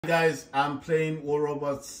Guys, I'm playing War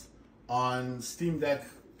Robots on Steam Deck.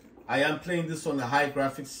 I am playing this on the high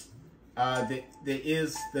graphics. There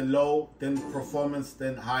is the low, then performance,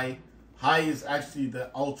 then high. High is actually the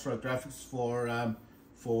ultra graphics for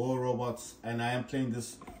War Robots, and I am playing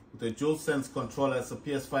this with a DualSense controller. It's a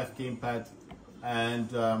PS5 gamepad,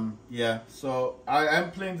 and yeah. So I am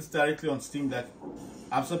playing this directly on Steam Deck.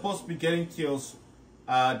 I'm supposed to be getting kills,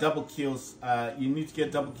 double kills. You need to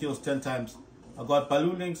get double kills 10 times. I got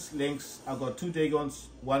Baloo Lynx, I got 2 Dagons,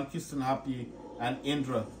 1 Kisten Happy, and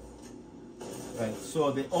Indra. Right, so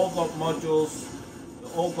they all got modules, they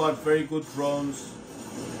all got very good drones.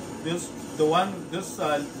 This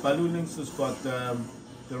Baloo Lynx has got the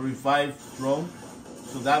revive drone,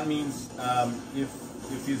 so that means if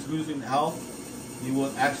he's losing health, he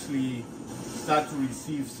will actually start to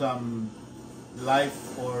receive some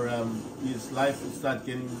life, or his life will start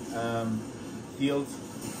getting healed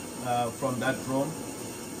from that drone.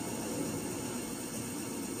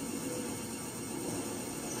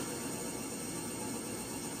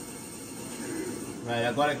 Right,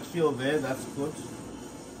 I got a kill there, that's good.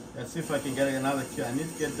 Let's see if I can get another kill. I need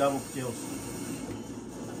to get double kills.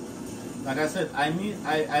 Like I said,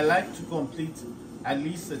 I like to complete at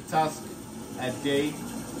least a task a day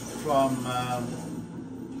from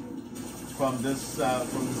this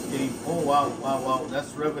game. Oh wow,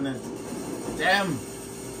 that's Revenant. Damn.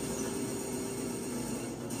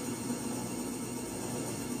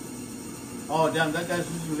 Oh damn, that guy's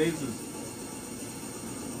using lasers.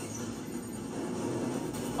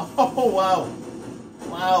 Oh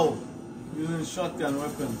wow, using shotgun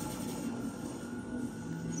weapon.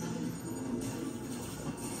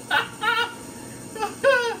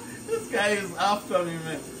 This guy is after me,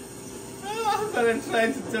 man. I'm gonna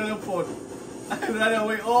try to teleport. I ran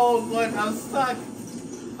away. Oh god, I'm stuck.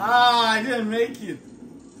 I didn't make it.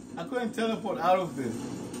 I couldn't teleport out of this.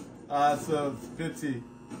 So pity.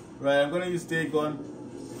 Right, I'm gonna use Dagon.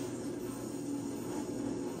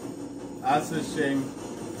 That's a shame.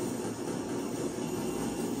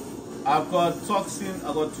 I've got Toxin,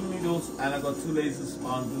 I got 2 needles, and I got 2 lasers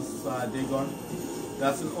on this Dagon.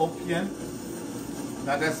 That's an Opium.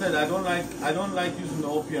 Like I said, I don't like using the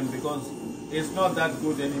Opium because it's not that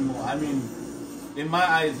good anymore. I mean, in my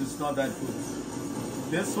eyes, it's not that good.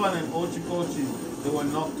 This one and Ochikochi, they were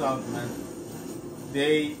knocked out, man.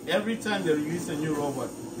 Every time they release a new robot,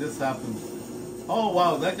 this happens. Oh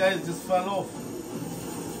wow, that guy just fell off.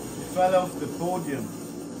 He fell off the podium.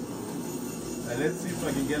 Let's see if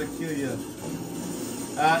I can get a kill here.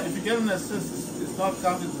 If you get an assist, it's not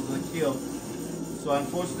counted as a kill. So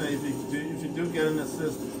unfortunately, if you do get an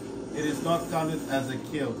assist, it is not counted as a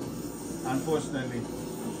kill. Unfortunately.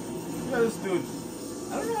 Look at this dude.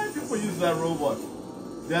 I don't know why people use that robot.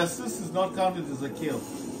 The assist is not counted as a kill.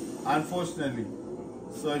 Unfortunately.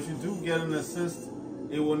 So if you do get an assist,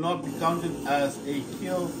 it will not be counted as a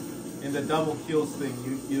kill in the double kills thing.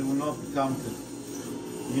 It will not be counted.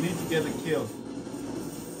 You need to get a kill.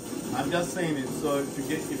 I'm just saying it. So if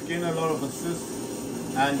you gain a lot of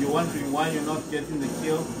assists and you're wondering why you're not getting the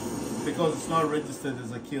kill, because it's not registered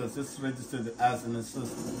as a kill. It's just registered as an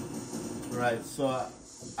assist. Right. So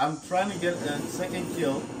I'm trying to get a second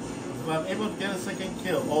kill. If I'm able to get a second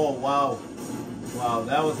kill, oh wow,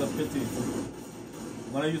 that was a pity.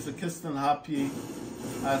 I'm gonna use the Kisten Happy.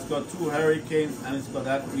 It's got 2 hurricanes and it's got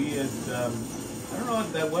that weird, I don't know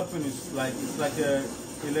what that weapon is like. It's like a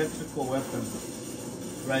electrical weapon.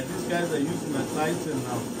 Right, these guys are using a Titan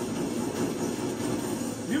now.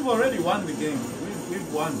 We've already won the game.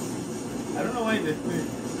 We've won. I don't know why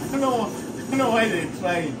they're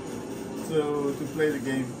trying to play the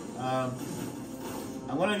game.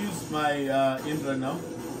 I'm gonna use my Indra now.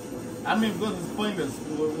 I mean, because it's pointless.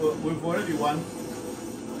 We've already won.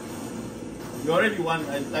 We already won,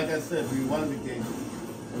 like I said, we won the game.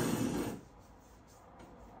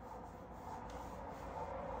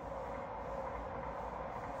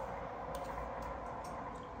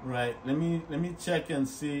 Right, let me check and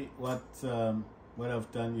see what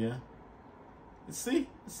I've done here. See,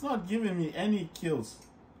 it's not giving me any kills.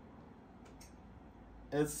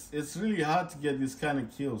 It's really hard to get these kind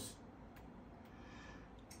of kills.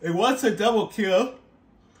 It wants a double kill.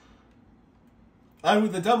 And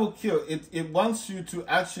with the double kill, it wants you to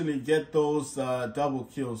actually get those double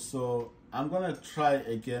kills. So I'm gonna try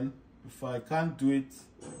again. If I can't do it,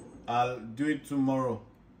 I'll do it tomorrow.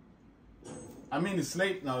 I mean, it's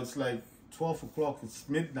late now. It's like 12 o'clock. It's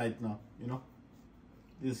midnight now, you know.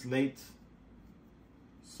 It's late.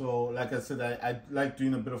 So like I said, I like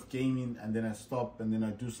doing a bit of gaming and then I stop, and then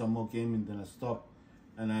I do some more gaming, then I stop.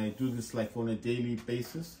 And I do this like on a daily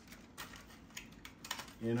basis.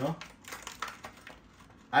 you know.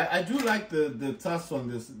 I do like the task on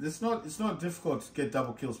this. It's not difficult to get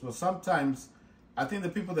double kills, but sometimes I think the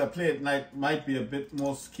people that play at night might be a bit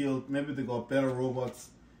more skilled. Maybe they got better robots.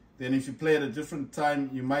 Then if you play at a different time,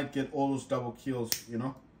 you might get all those double kills, you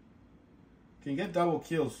know. You can get double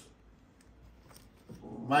kills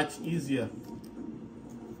much easier.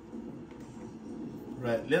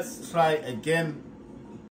 Right, let's try again.